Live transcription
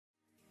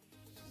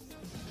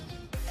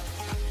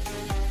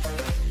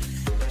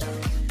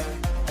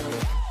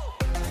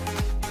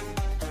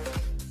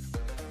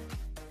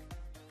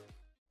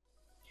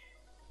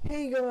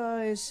Hey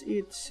guys,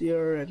 it's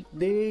here and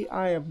today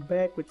I am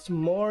back with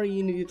some more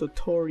Unity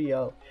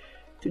tutorial.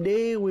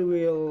 Today we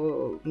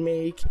will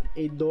make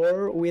a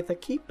door with a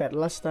keypad.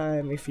 Last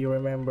time, if you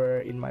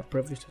remember, in my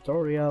previous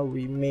tutorial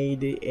we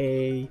made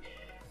a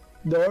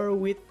door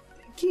with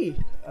key.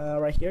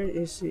 Right here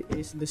is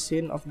the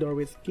scene of door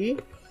with key.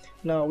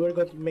 Now we're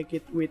going to make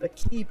it with a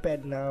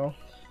keypad now.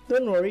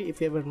 Don't worry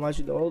if you haven't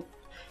watched the old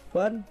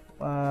one.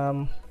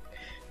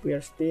 We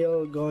are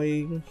still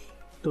going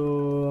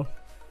to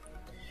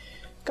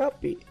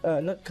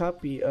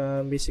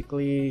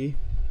basically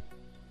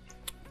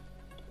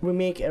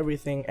remake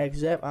everything,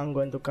 except I'm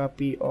going to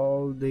copy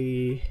all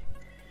the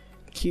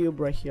cube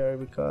right here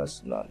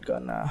because not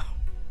gonna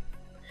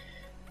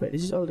wait,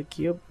 this is all the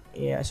cube.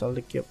 Yeah, it's all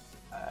the cube,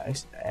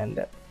 and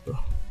that too.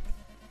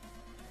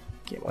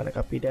 Okay, I'm gonna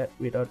copy that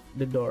without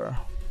the door.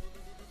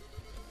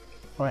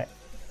 Alright,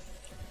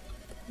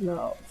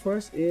 now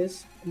first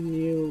is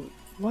new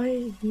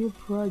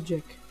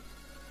project,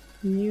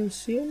 new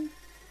scene,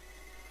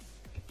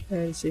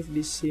 and save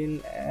this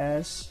scene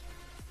as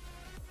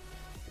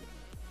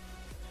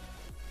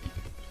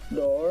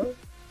door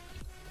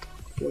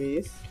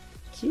with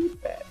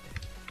keypad.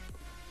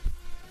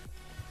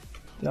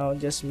 Now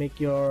just make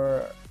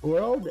your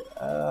world,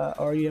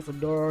 or you have a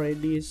door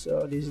already,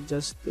 so this is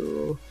just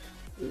to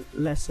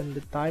lessen the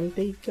time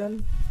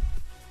taken.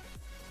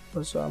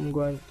 Also, I'm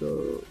going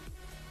to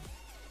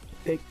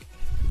take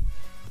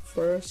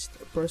first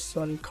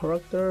person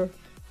character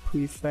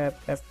with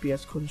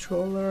FPS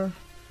controller.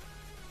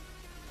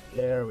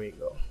 There we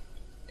go.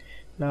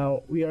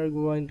 Now we are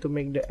going to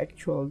make the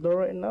actual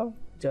door right now.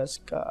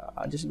 Just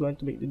going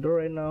to make the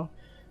door right now.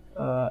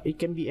 It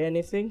can be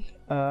anything.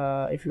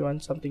 If you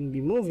want something to be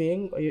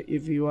moving, or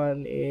if you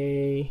want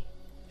a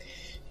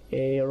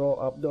roll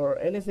up door,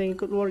 anything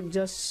could work.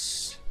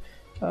 Just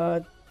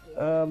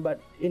but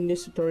in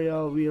this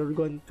tutorial we are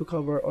going to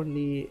cover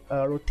only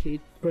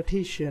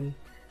rotation,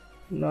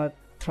 not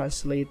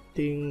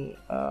translating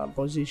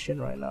position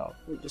right now.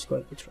 We're just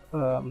going to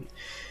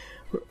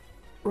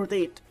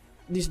rotate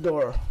this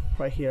door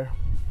right here.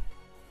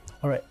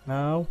 Alright,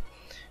 now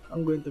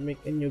I'm going to make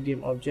a new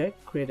game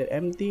object, create an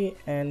empty,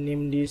 and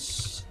name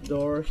this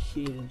door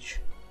hinge.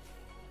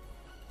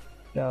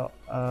 Now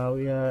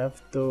we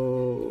have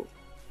to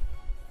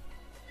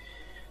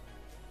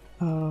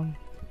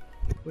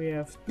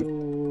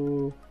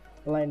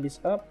line this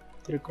up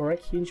to the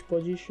correct hinge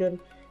position,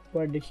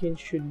 where the hinge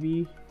should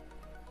be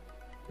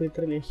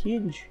literally a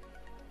hinge.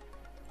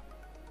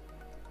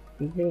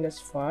 I think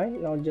that's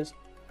fine. Now just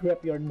grab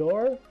your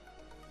door.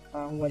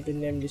 I'm going to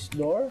name this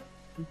door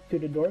to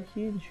the door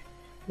hinge.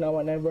 Now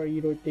whenever you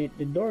rotate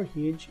the door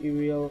hinge, you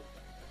will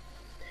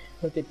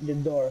rotate the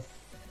door.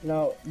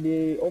 Now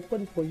the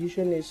open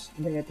position is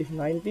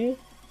 -90,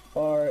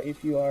 or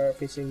if you are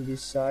facing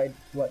this side,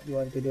 what you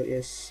want to do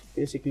is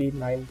basically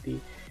 90,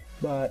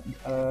 but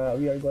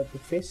we are going to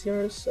face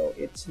here, so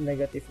it's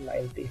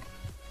 -90.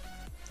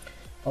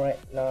 Alright,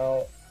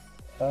 now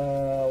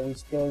we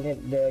still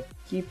need the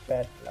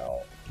keypad.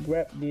 Now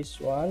grab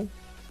this one.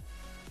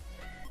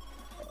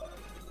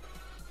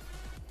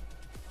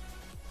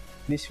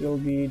 This will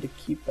be the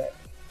keypad.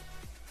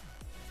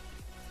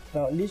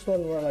 Now this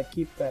one won't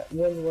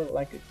work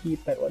like a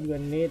keypad. What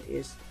you're gonna need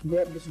is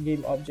grab this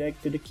game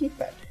object to the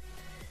keypad.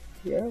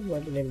 Here I'm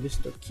going to name this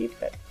to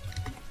keypad,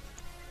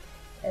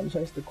 and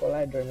change the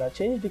collider. Now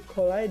change the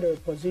collider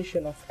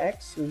position of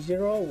X to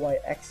 0, Y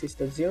axis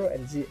to 0,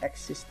 and Z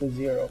axis to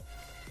 0.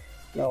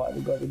 Now what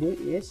we're going to do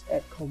is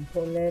add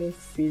component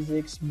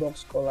physics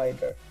box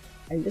collider,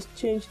 and just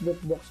change the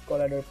box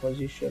collider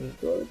position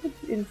to a little bit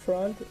in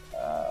front.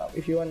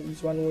 If you want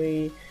this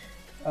one-way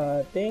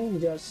thing,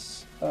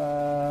 just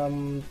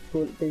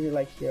put it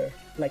like here,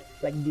 like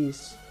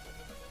this.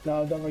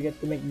 Now don't forget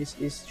to make this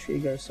is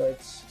trigger, so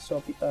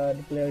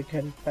the player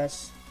can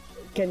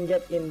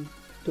get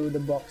into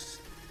the box.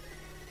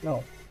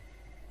 Now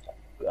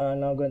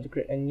I'm going to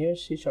create a new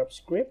C#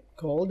 script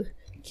called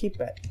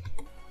keypad.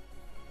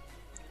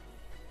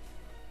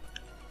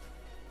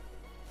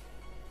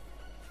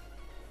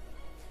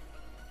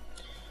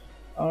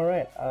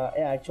 Alright,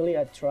 yeah, actually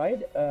I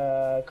tried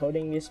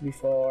coding this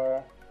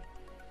before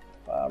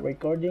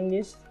recording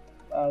this.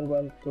 I'm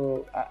going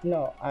to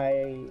no,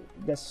 I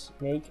just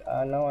make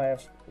now I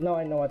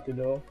know what to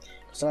do,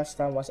 because last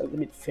time was a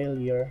little bit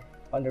failure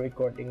on the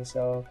recording,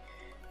 so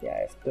yeah,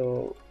 I have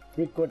to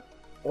record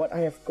what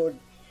I have coded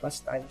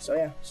last time. So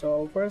yeah,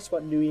 so first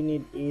what do we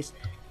need is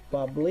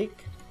public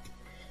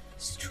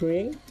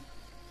string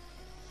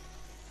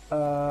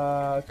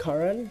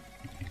current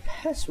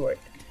password.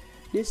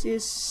 This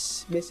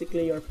is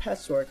basically your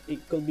password.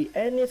 It could be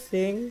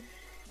anything,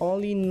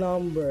 only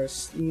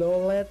numbers,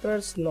 no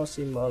letters, no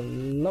symbol,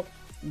 nope,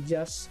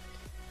 just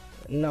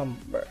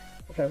number.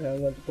 Okay, I'm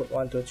going to put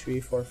 1 2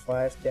 3 4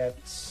 5.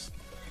 That's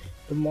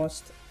the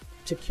most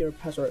secure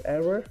password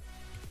ever.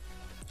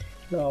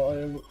 Now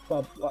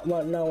what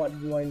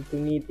we're going to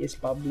need is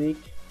public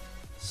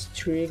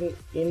string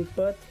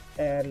input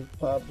and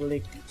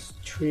public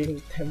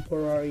string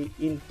temporary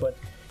input.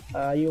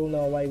 You'll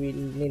know why we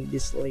need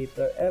this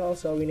later. And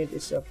also we need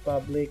is a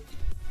public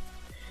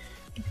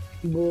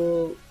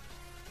bool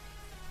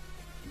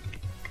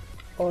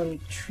on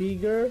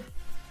trigger.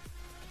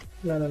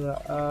 No,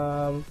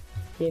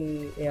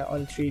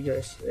 on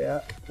triggers.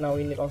 Yeah, now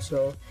we need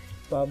also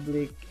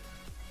public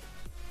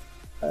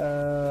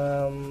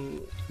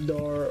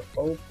door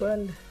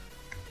open,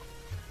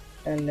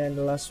 and then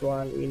the last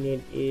one we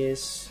need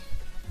is,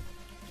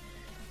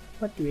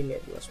 what do we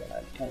need? Last one,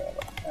 I don't know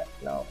about that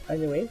now.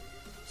 Anyway,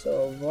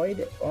 so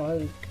void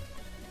on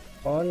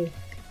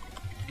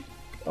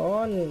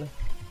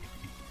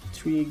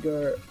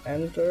trigger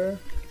enter.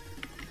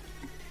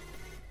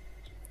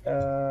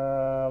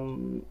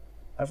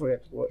 I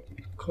forget what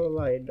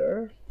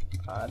collider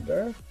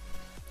other.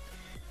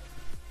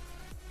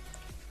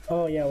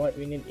 Oh yeah, what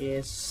we need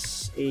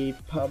is a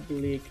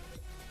public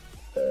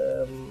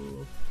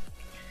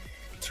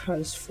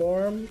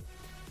transform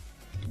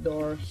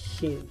door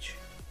hinge.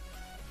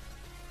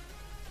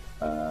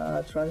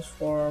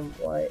 Transform,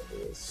 why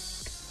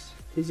is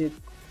it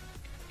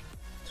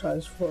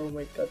transform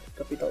with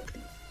capital T?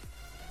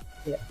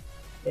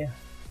 Yeah.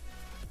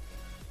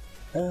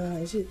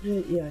 Is it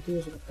really? Yeah, I think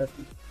it's capital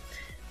T.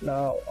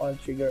 Now on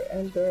trigger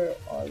enter,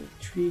 on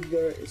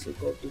trigger is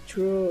equal to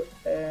true,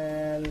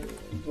 and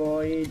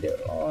void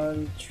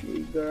on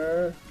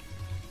trigger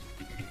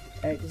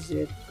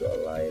exit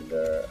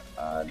collider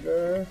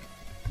other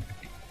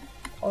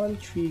on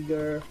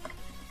trigger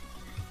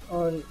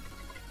on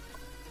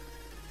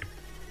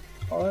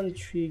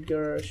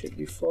trigger should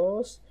be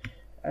false,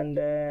 and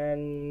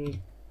then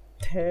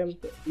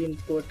temp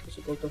input is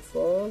equal to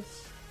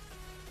false.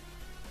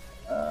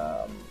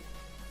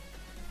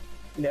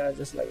 Yeah,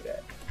 just like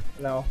that.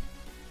 Now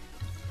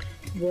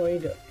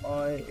void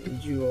on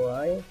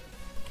GUI,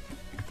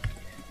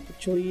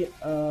 actually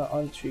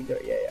on trigger,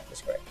 yeah,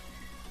 that's correct.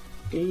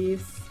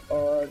 If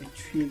on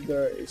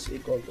trigger is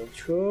equal to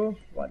true,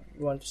 what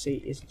we want to say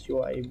is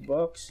GUI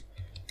box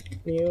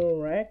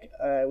new rec.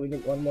 We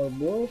need one more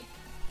bool,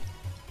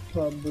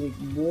 public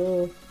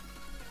bool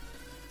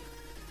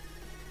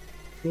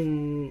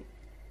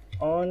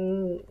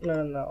on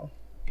no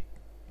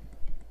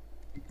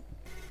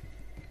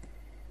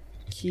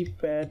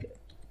keypad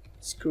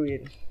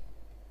screen.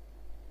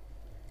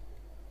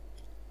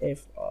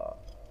 If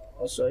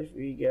also if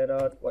we get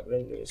out, what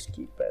we do is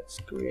keypad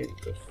screen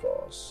to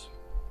false.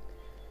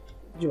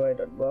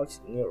 UI.box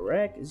new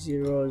rec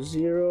 0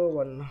 0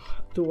 1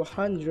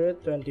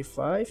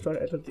 225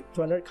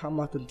 200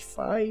 comma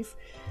 25.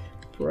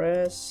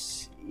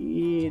 Press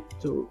E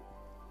to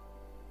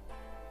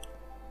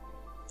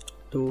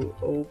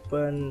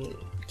open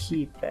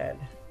keypad.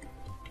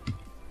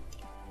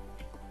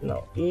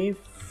 Now if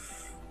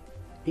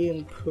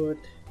input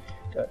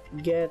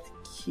get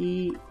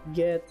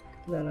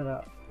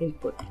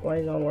input, why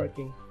is not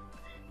working?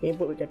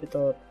 Input with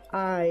capital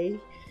I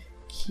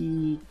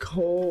key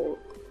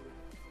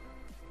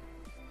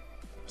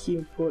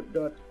input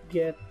dot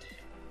get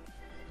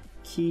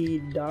key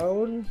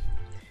down,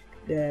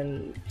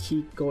 then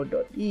key code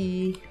dot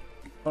E,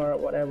 or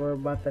whatever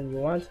button you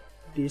want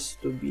this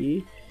to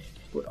be,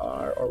 put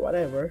R or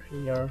whatever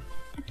in your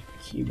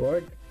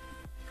keyboard,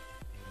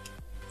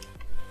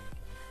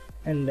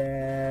 and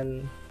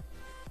then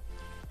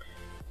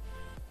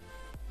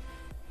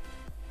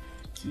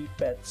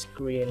keypad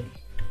screen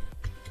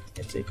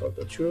is equal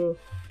to true,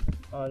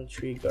 on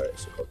trigger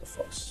is equal to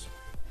false.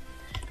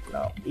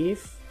 Now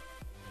if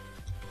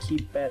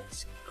keypad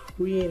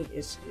screen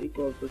is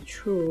equal to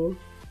true,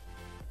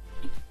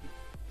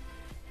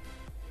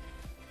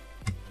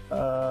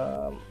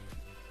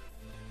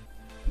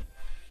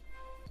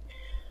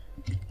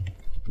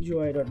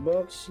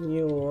 UI.box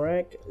new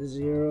rec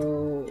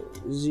 0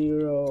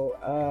 0.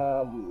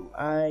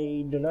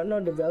 I do not know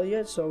the value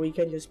yet, so we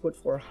can just put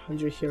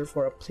 400 here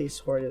for a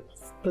placeholder.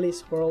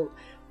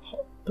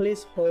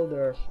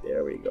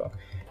 There we go.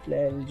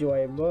 Then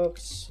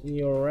UI.box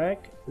new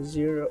rec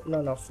 0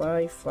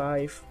 5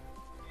 5.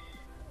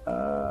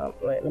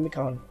 Let me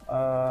count.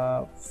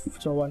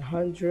 So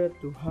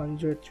 100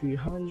 200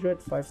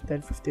 300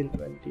 510 15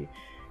 20.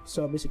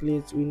 So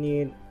basically we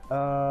need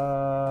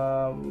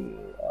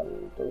 1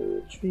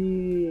 2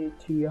 3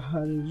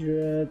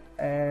 300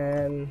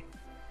 and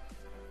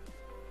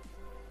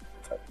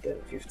 5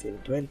 10 15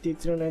 20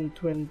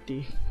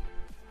 320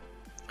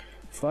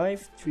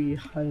 5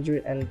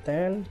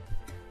 310,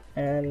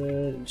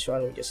 and this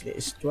one we just need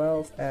is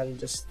 12, and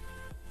just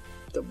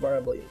the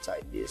variable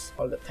inside this,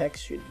 all the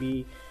text should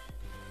be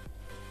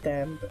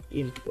temp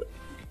input.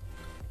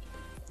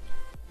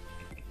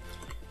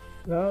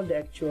 Now the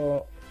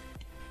actual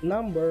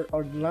number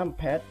or the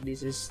numpad,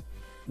 this is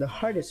the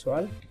hardest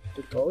one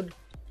to code.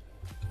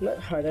 Not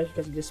hardest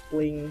because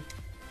displaying,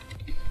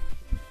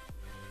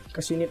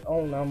 because you need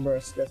all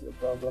numbers, that's the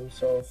problem.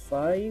 So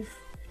 5,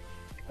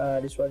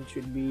 this one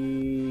should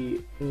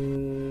be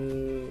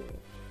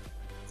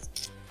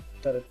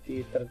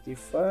 30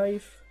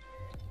 35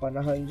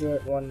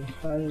 100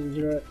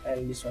 100,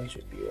 and this one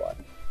should be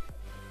 1.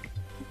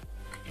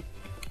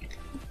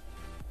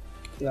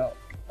 Now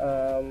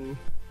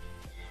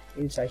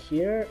inside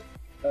here,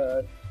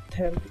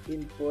 temp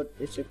input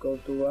is equal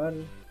to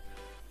 1.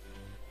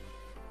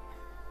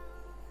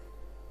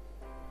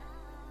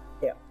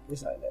 Yeah,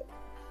 just like that.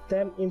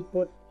 Temp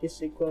input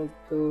is equal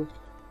to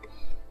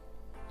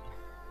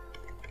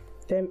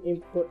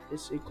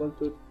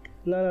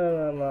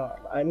no,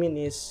 I mean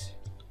is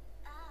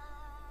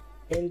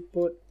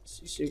input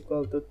is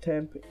equal to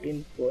temp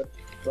input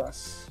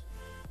plus,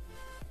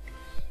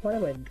 what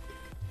am I,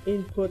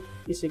 input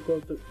is equal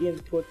to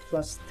input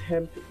plus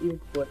temp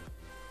input.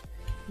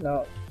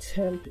 Now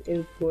temp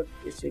input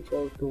is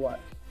equal to 1.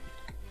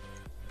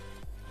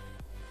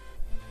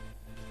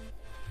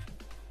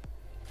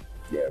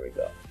 There we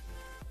go.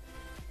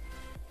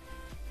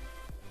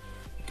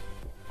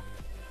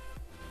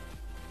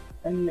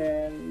 And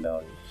then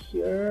down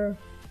here,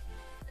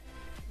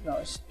 now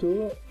it's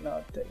 2.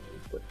 Now temp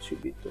input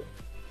should be 2.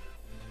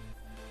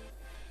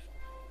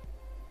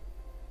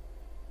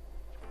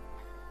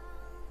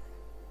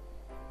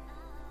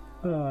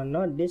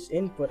 Not this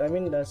input, I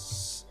mean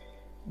that's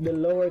the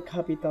lower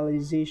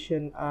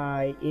capitalization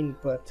I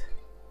input.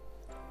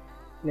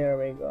 There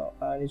we go.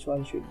 This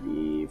one should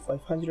be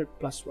 500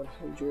 plus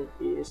 100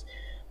 is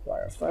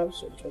 105,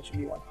 so this one should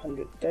be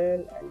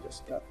 110, and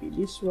just copy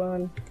this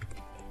one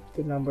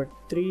to number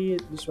 3.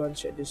 This one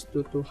set this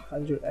to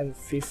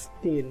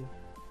 215.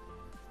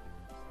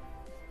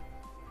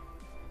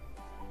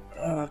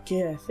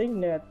 Okay, I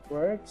think that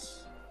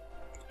works.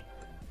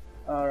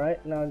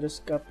 Alright, now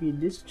just copy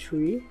this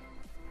 3.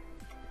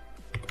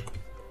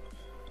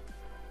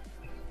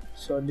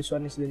 So this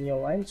one is the new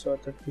line, so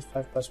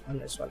 35 plus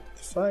 1 is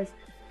 135.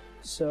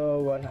 So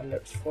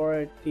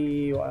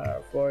 140,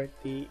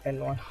 140,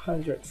 and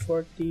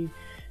 140.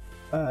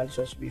 This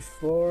one should be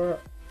 4,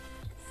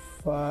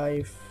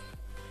 5,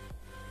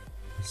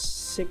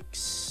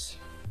 6,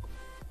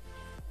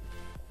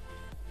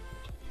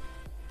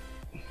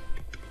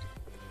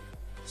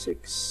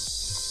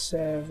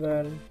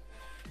 7,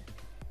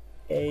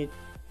 8,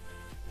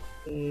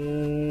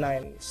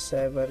 9,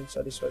 7.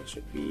 So this one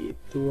should be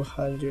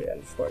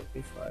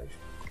 245.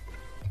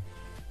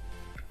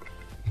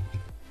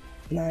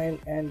 9,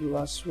 and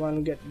last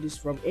one, get this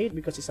from 8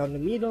 because it's on the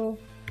middle.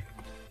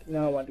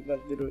 Now what we're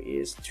going to do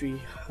is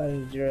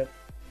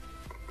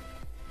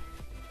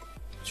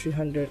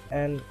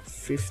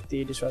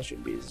 350. This one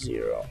should be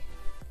 0.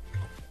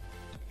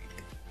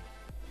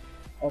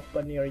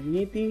 Open your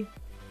Unity,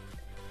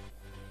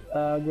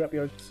 grab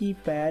your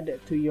keypad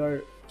to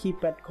your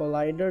keypad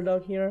collider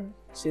down here.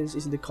 Since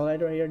it's the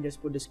collider here,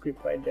 just put the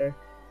script right there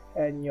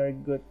and you're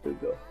good to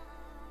go.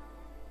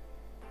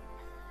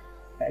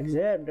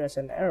 Except there's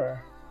an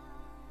error.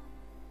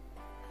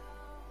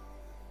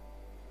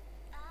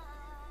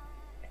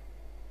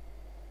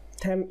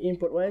 Temp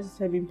input, why is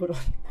temp input on?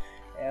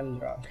 I'm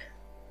drunk.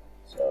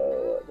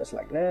 So just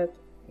like that.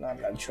 No,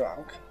 I'm not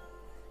drunk.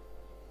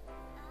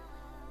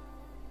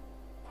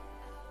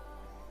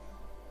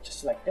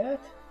 Just like that.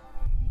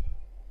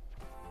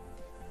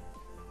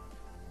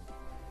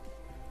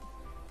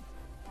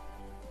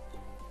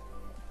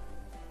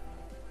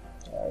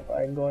 If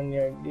I go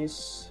near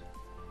this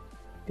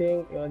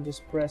thing, you'll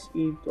just press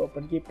E to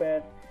open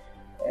keypad.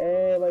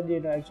 But you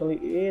know, actually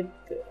it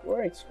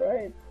works,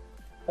 right?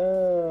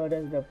 Oh,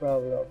 that's the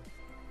problem.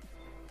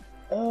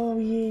 Oh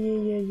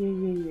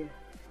yeah.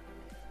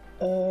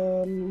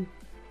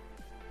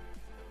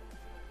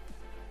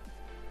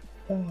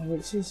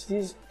 Since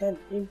this is an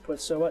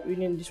input, so what we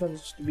need, this one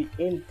is to be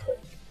input.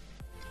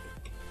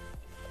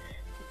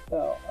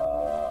 Now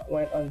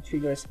when on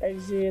triggers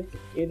exit,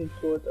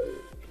 input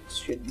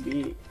should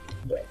be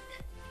blank.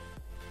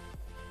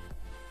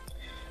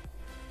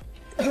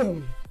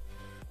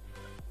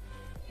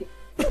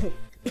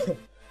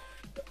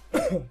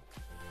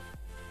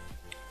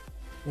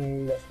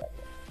 Just like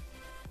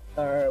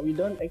that. We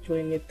don't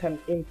actually need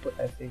temp input,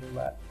 I think,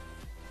 but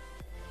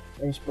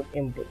let's put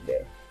input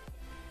there.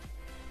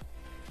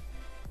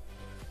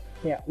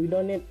 Yeah, we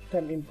don't need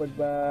temp input,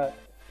 but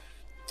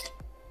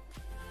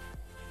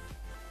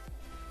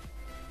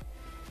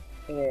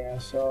yeah,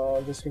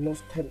 so just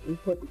remove temp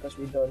input because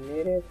we don't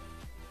need it.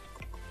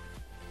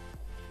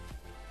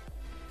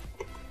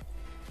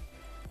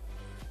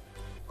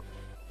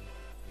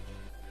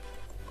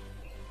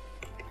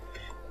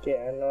 Okay,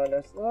 I know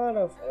there's a lot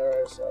of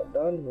errors, so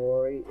don't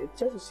worry, it's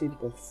just a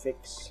simple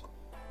fix.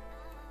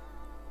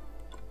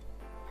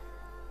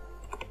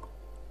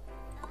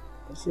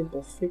 A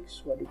simple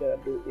fix, what you gotta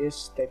do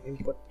is temp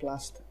input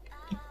plus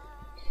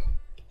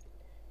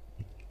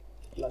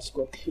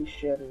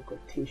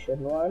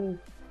quotation 1.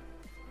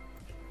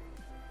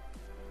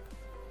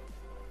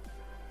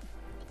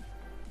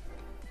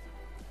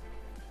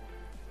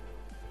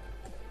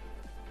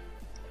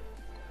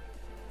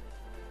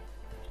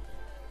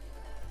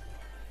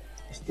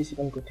 Is this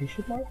even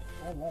quotation mark?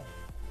 I don't know.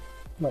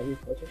 Might be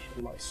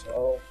quotation mark.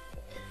 So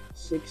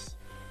 6,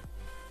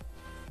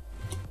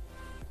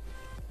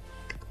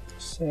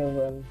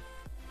 7,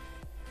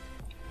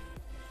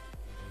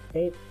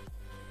 8,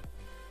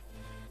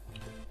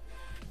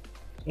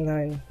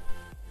 9,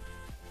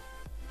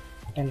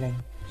 and then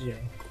 0.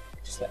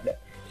 Just like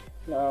that.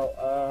 Now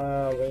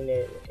we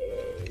need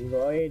a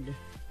void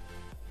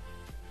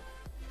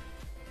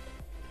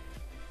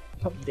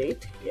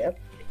update. Yep.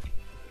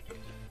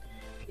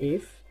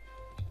 If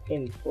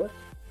input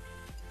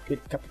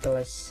with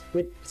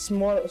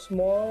small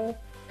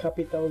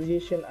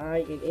capitalization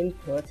I in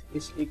input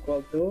is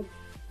equal to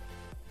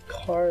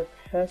car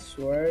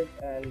password,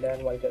 and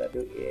then what I'm gonna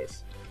do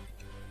is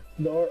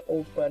door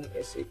open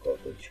is equal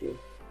to true.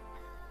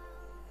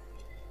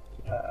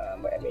 I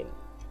mean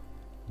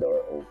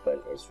door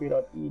open is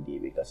without ed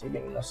because it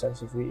makes no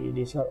sense if ed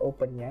is not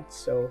open yet.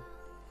 So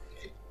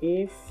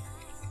if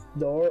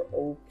door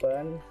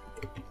open,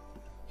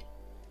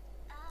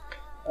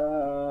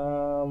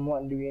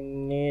 what do we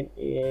need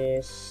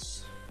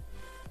is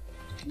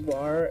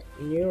var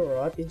new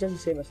rot. It's just the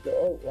same as the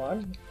old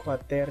one.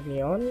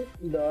 Quaternion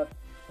dot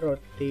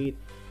rotate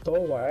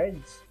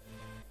towards.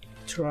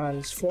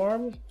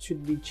 Transform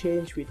should be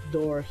changed with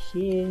door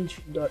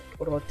hinge dot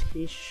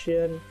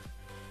rotation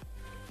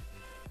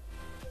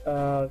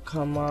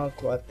comma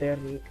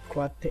quaternion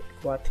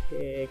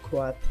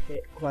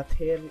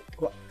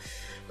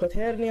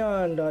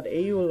dot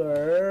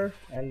Euler,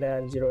 and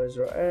then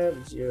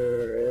 00f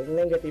 0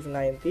 negative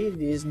 90.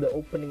 This is the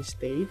opening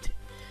state,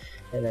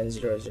 and then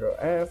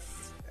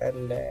 00f,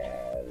 and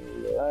then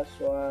the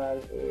last one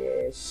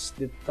is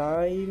the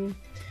time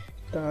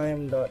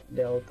dot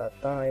delta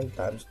time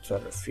times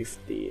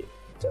 250,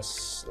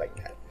 just like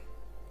that.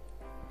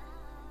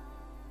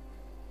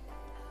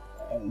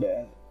 And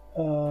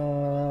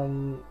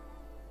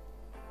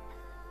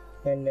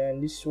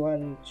then this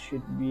one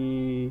should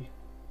be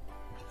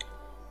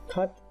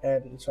cut,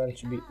 and this one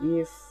should be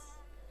if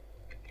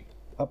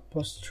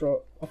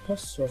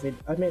apostrophe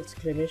I mean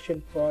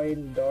exclamation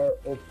point door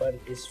open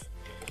is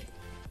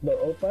door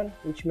open,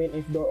 which means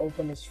if door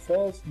open is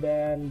false,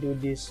 then do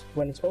this.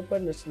 When it's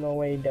open, there's no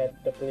way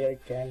that the player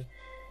can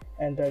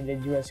enter the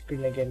GUI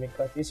screen again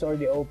because it's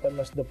already open.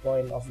 What's the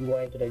point of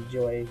going to the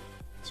GUI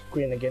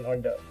screen again or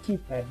the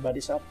keypad? But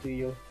it's up to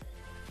you.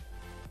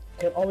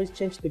 You can always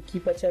change the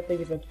keypad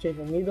setting. If you want to change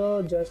the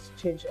middle, just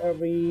change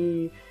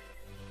everything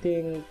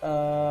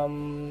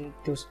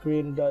to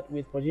screen dot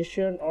with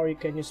position, or you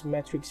can use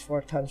matrix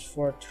 4 times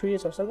 4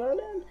 trees or something like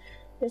that.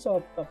 It's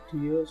all up to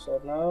you. So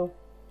now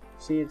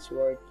see, it's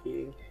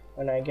working.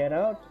 When I get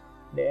out,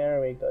 there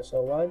we go.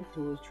 So 1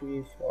 2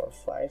 3 4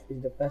 5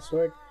 is the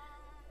password.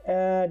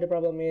 The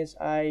problem is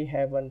I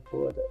haven't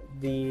put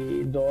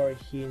the door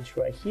hinge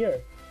right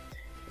here.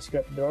 Just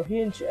grab door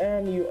hinge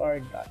and you are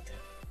done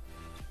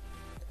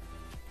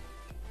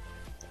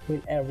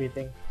with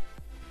everything.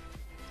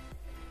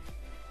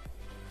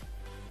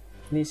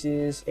 This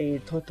is a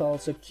total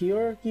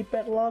secure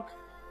keypad lock,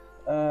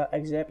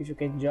 except if you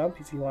can jump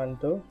if you want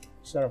to,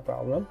 it's not a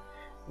problem.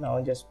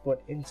 Now just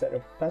put insert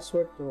a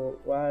password to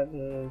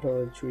 1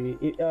 2 3.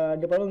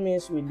 The problem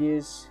is with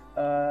this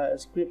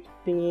script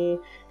thingy,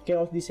 you can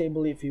also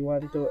disable it if you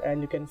want to,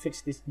 and you can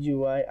fix this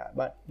GUI,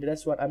 but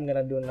that's what I'm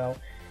gonna do now,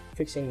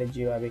 fixing the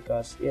GUI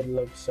because it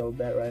looks so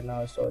bad right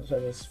now. So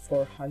it's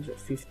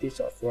 450,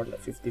 so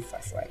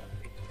 455 right now.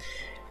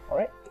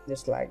 Alright,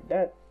 just like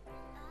that.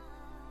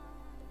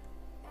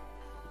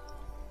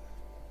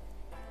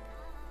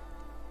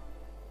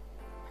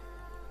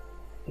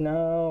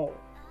 Now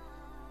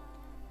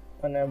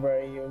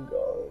whenever you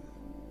go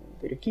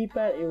to the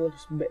keypad, it will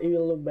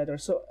look better.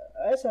 So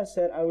as I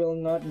said, I will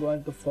not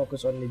going to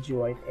focus on the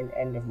GUI in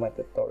any of my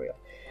tutorial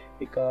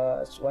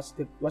because what's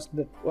the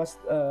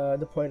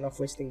point of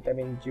wasting time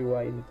in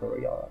GUI in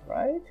tutorial,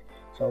 right?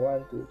 So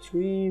 1 2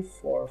 3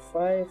 4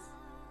 5.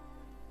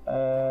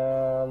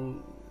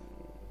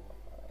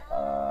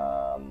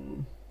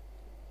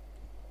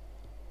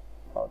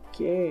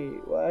 Okay,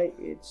 why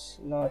it's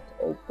not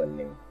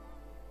opening?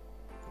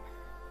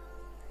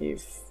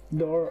 If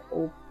door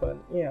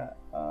open, yeah,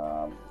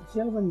 is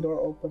that when door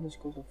open is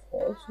equal to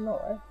false? No,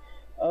 right?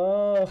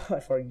 Oh, I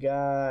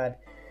forgot.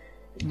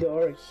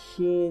 Door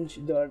hinge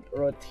dot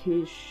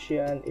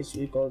rotation is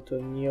equal to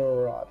new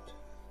rot.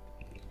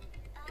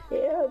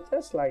 Yeah,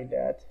 just like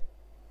that.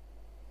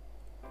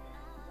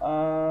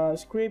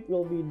 Script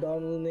will be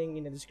downloading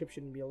in the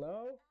description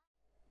below.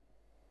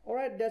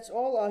 Alright, that's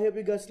all. I hope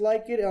you guys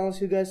like it, and I'll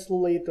see you guys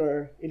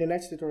later in the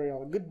next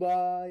tutorial.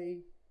 Goodbye.